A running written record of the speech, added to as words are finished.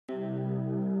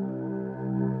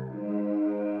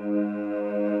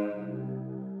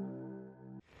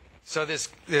So this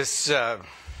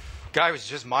guy was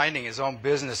just minding his own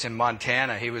business in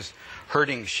Montana. He was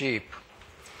herding sheep.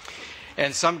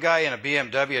 And some guy in a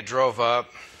BMW drove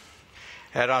up,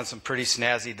 had on some pretty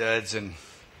snazzy duds and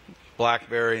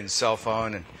BlackBerry and cell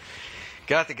phone, and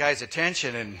got the guy's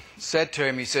attention and said to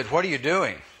him, he said, "What are you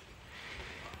doing?"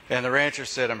 And the rancher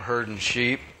said, "I'm herding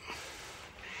sheep."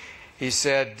 He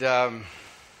said,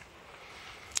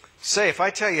 "Say, if I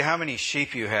tell you how many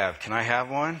sheep you have, can I have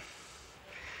one?"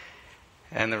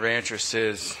 And the rancher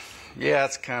says, "Yeah,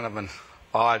 it's kind of an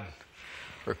odd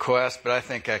request, but I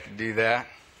think I could do that."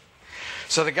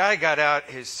 So the guy got out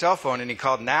his cell phone and he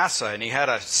called NASA, and he had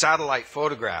a satellite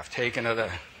photograph taken of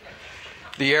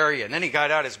the area. And then he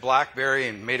got out his BlackBerry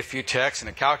and made a few texts and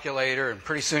a calculator, and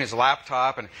pretty soon his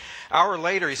laptop. And an hour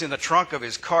later, he's in the trunk of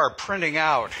his car printing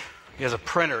out. He has a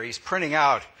printer. He's printing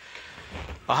out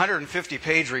a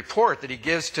 150-page report that he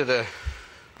gives to the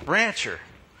rancher.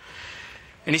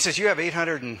 And he says, "You have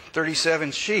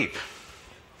 837 sheep."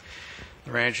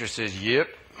 The rancher says,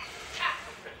 "Yep."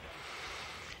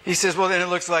 He says, "Well, then it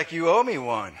looks like you owe me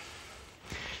one."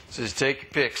 He says, "Take your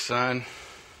pick, son."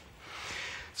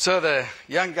 So the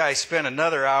young guy spent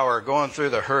another hour going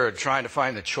through the herd trying to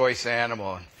find the choice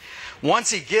animal. And once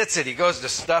he gets it, he goes to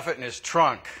stuff it in his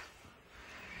trunk.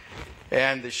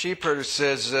 And the sheep herder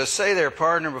says, "Say there,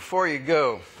 partner, before you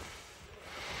go,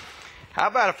 how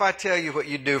about if I tell you what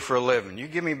you do for a living? You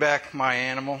give me back my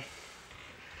animal?"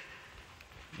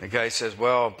 The guy says,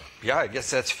 "Well, yeah, I guess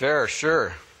that's fair,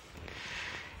 sure."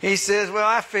 He says, "Well,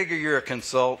 I figure you're a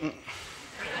consultant."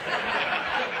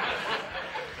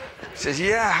 He says,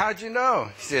 "Yeah, how'd you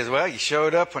know?" He says, "Well, you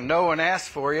showed up when no one asked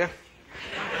for you.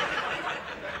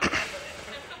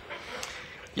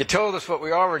 You told us what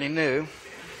we already knew.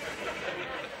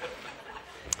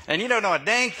 And you don't know a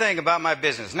dang thing about my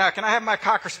business. Now, can I have my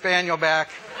Cocker Spaniel back?"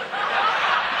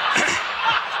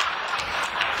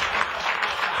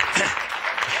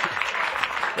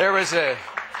 There was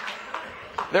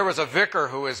a vicar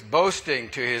who was boasting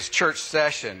to his church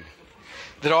session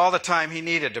that all the time he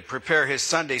needed to prepare his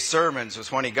Sunday sermons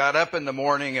was when he got up in the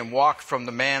morning and walked from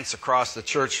the manse across the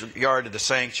churchyard to the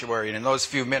sanctuary. And in those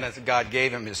few minutes, God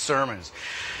gave him his sermons.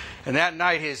 And that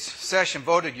night, his session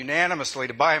voted unanimously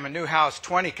to buy him a new house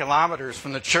 20 kilometers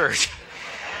from the church.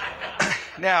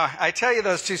 Now, I tell you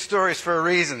those two stories for a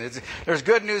reason. There's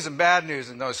good news and bad news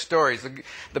in those stories.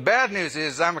 The bad news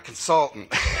is I'm a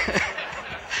consultant.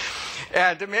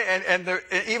 And the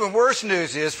even worse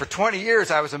news is, for 20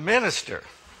 years, I was a minister.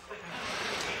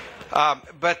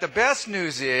 But the best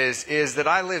news is that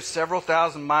I live several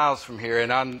thousand miles from here,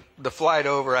 and on the flight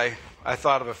over, I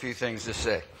thought of a few things to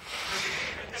say.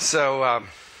 So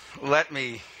let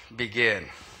me begin.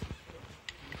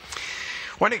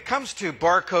 When it comes to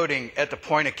barcoding at the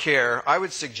point of care, I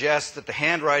would suggest that the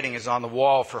handwriting is on the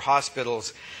wall for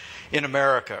hospitals in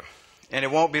America. And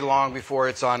it won't be long before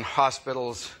it's on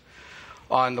hospitals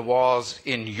on the walls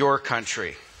in your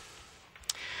country.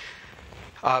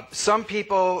 Some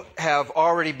people have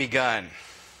already begun.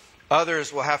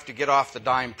 Others will have to get off the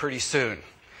dime pretty soon.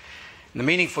 The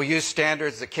meaningful use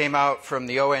standards that came out from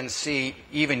the ONC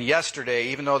even yesterday,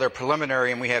 even though they're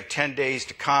preliminary and we have 10 days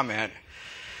to comment,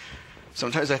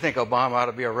 sometimes I think Obama ought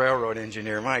to be a railroad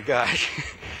engineer. My gosh,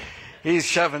 he's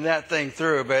shoving that thing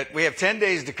through. But we have 10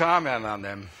 days to comment on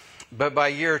them. But by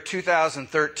year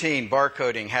 2013,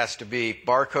 barcoding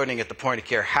at the point of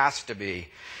care has to be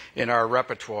in our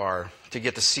repertoire to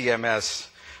get the CMS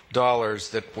dollars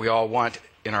that we all want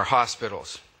in our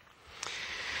hospitals.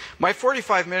 My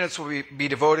 45 minutes will be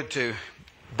devoted to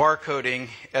barcoding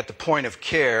at the point of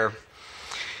care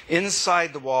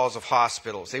inside the walls of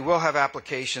hospitals. They will have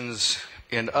applications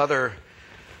in other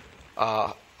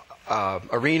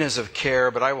arenas of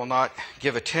care, but I will not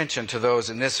give attention to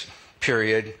those in this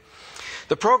period.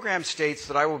 The program states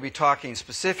that I will be talking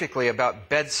specifically about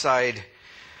bedside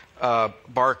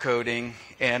barcoding,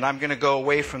 and I'm going to go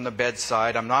away from the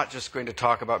bedside. I'm not just going to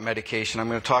talk about medication. I'm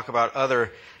going to talk about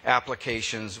other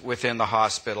applications within the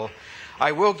hospital.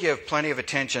 I will give plenty of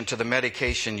attention to the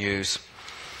medication use.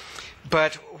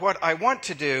 But what I want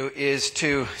to do is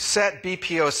to set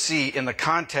BPOC in the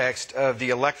context of the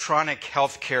electronic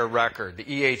healthcare record, the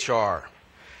EHR.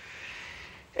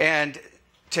 And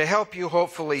to help you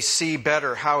hopefully see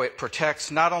better how it protects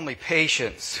not only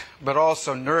patients, but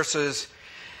also nurses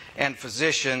and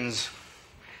physicians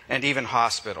and even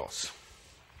hospitals.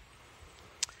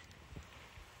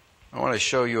 I want to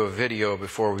show you a video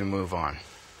before we move on.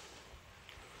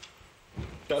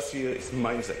 Das hier ist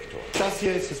mein Sektor. Das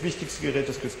hier ist das wichtigste Gerät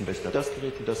des Küstenwächters. Das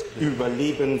Gerät und das Gerät.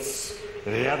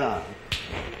 Überlebensradar.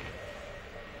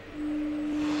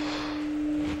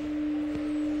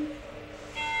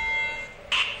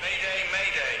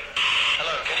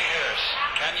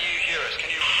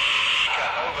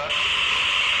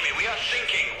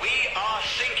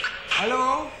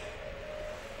 Hello?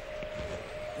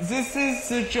 This is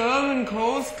the German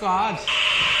Coast Guard.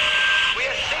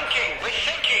 We're thinking.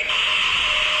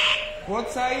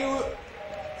 What are you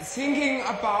thinking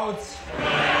about?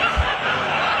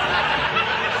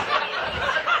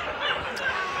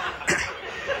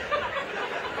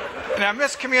 Now,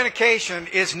 miscommunication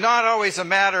is not always a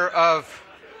matter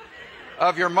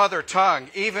of your mother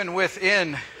tongue. Even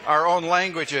within our own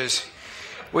languages,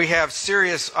 we have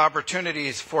serious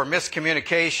opportunities for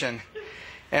miscommunication,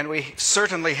 and we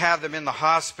certainly have them in the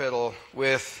hospital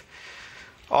with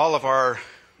all of our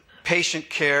patient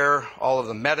care, all of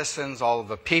the medicines, all of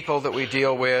the people that we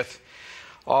deal with,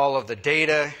 all of the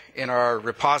data in our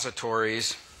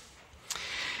repositories.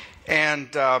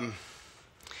 And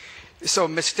so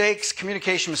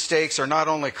communication mistakes are not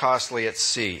only costly at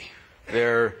sea.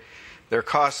 They're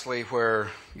costly where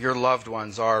your loved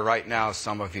ones are right now,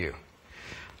 some of you,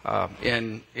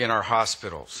 in our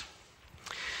hospitals.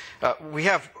 We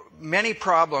have many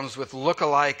problems with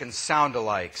look-alike and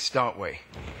sound-alikes, don't we?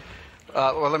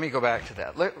 Well, let me go back to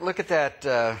that. Look at that,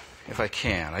 if I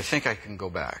can. I think I can go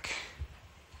back.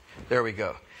 There we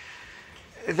go.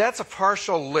 That's a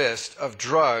partial list of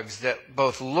drugs that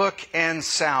both look and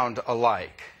sound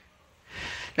alike.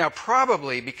 Now,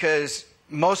 probably because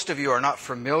most of you are not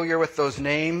familiar with those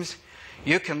names,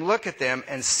 you can look at them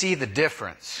and see the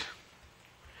difference.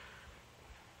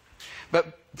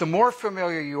 But the more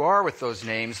familiar you are with those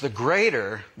names, the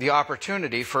greater the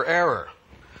opportunity for error.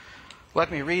 Let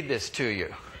me read this to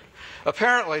you.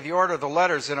 Apparently, the order of the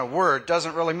letters in a word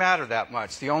doesn't really matter that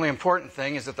much. The only important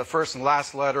thing is that the first and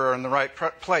last letter are in the right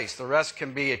place. The rest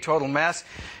can be a total mess,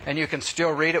 and you can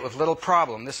still read it with little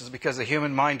problem. This is because the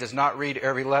human mind does not read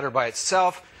every letter by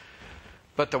itself,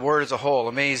 but the word as a whole.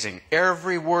 Amazing.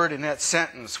 Every word in that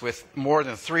sentence with more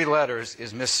than 3 letters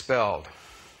is misspelled.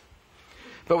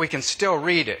 But we can still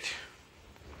read it.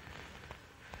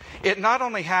 It not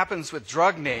only happens with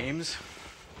drug names,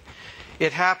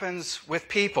 it happens with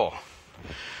people.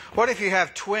 What if you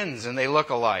have twins and they look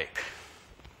alike?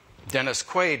 Dennis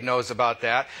Quaid knows about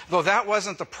that, though that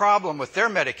wasn't the problem with their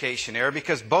medication error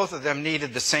because both of them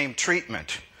needed the same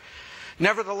treatment.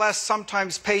 Nevertheless,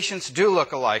 sometimes patients do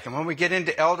look alike, and when we get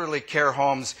into elderly care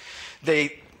homes,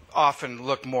 they often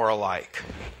look more alike.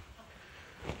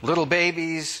 Little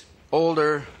babies,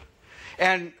 older.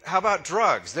 And how about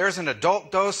drugs? There's an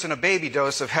adult dose and a baby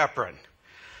dose of heparin.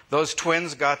 Those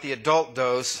twins got the adult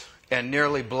dose and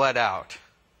nearly bled out.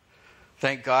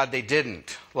 Thank God they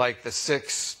didn't, like the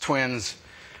 6 twins,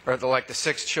 or like the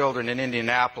 6 children in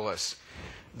Indianapolis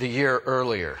the year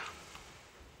earlier.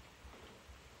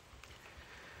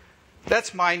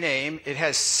 That's my name. It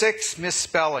has 6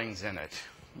 misspellings in it.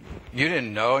 You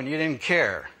didn't know and you didn't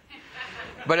care.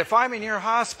 But if I'm in your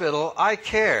hospital, I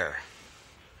care.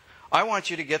 I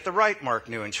want you to get the right Mark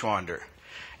Neuenschwander.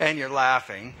 And you're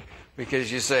laughing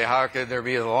because you say, how could there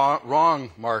be a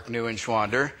wrong Mark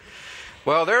Neuenschwander?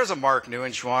 Well, there's a Mark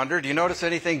Neuenschwander. Do you notice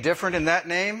anything different in that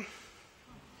name?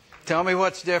 Tell me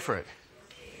what's different.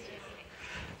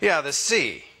 Yeah, the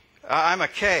C. I'm a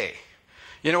K.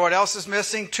 You know what else is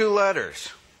missing? 2 letters.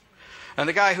 And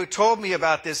the guy who told me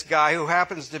about this guy, who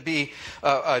happens to be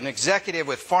an executive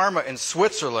with pharma in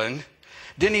Switzerland,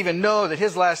 didn't even know that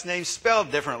his last name's spelled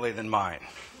differently than mine.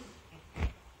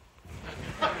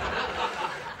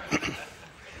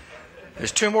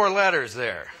 There's 2 more letters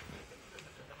there.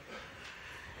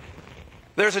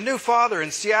 There's a new father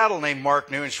in Seattle named Mark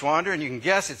Neuenschwander, and you can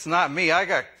guess it's not me. I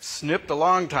got snipped a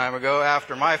long time ago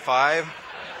after my 5.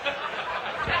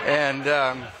 And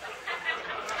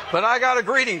but I got a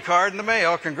greeting card in the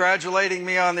mail congratulating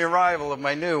me on the arrival of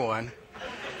my new one.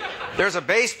 There's a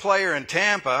bass player in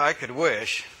Tampa, I could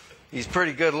wish. He's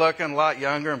pretty good looking, a lot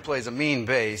younger, and plays a mean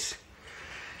bass.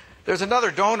 There's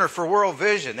another donor for World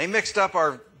Vision. They mixed up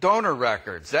our donor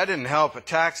records. That didn't help at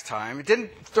tax time. It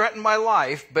didn't threaten my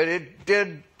life, but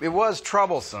it was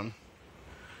troublesome.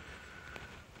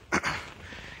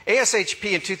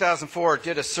 ASHP in 2004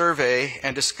 did a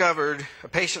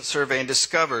patient survey and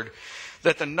discovered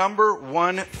that the number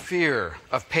 1 fear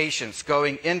of patients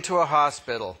going into a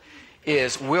hospital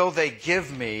is, will they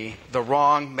give me the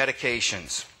wrong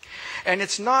medications? And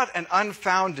it's not an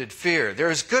unfounded fear.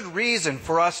 There is good reason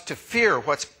for us to fear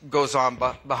what goes on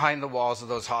behind the walls of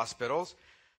those hospitals.